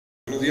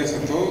buenos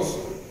días a todos.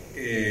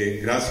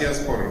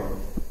 Gracias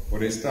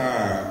por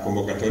esta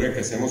convocatoria que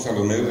hacemos a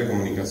los medios de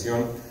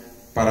comunicación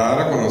para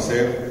dar a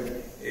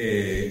conocer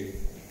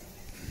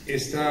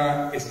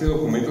este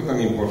documento tan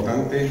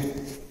importante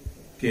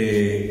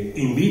que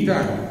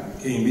invita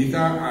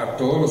a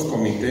todos los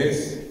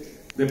comités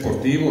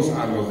deportivos,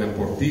 a los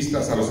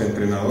deportistas, a los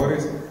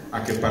entrenadores,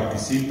 a que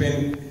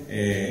participen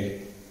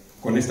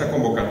con esta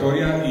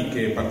convocatoria y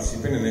que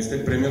participen en este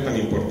premio tan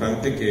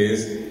importante que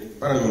es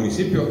para el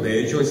municipio. De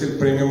hecho, es el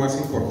premio más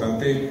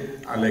importante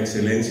a la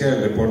excelencia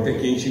del deporte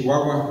aquí en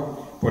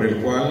Chihuahua, por el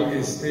cual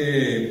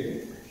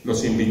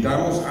los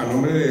invitamos a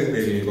nombre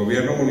del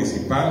gobierno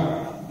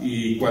municipal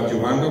y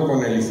coadyuvando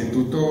con el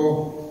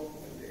Instituto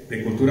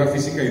de Cultura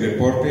Física y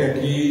Deporte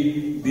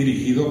aquí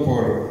dirigido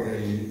por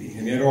el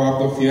ingeniero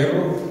Abdo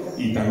Fierro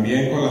y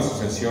también con la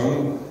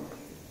asociación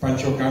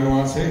Pancho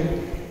Cano AC,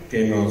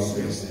 que nos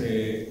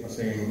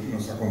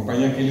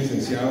acompaña aquí el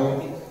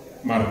licenciado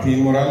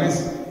Martín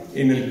Morales,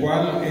 en el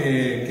cual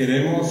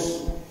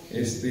queremos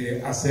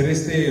hacer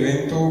este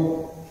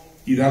evento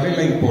y darle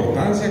la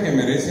importancia que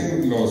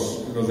merecen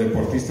los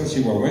deportistas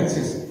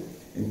chihuahuenses.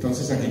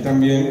 Entonces aquí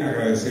también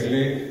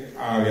agradecerle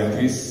a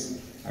Beatriz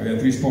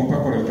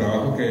Pompa por el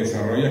trabajo que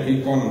desarrolla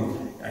aquí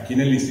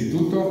en el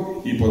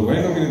instituto. Y pues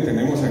bueno, miren,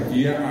 tenemos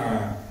aquí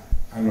a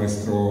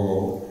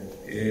nuestro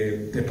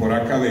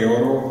Teporaca de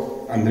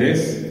Oro,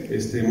 Andrés.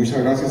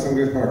 Muchas gracias,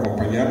 Andrés, por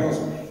acompañarnos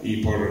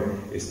y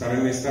por estar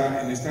en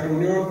esta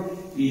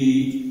reunión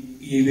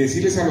y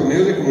decirles a los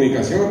medios de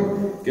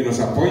comunicación que nos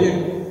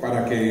apoyen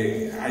para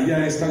que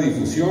haya esta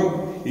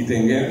difusión y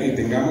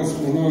tengamos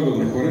uno de los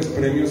mejores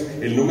premios,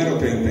 el número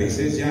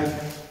 36 ya,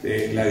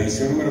 la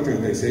edición número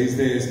 36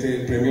 de este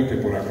Premio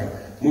Teporaca.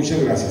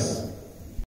 Muchas gracias.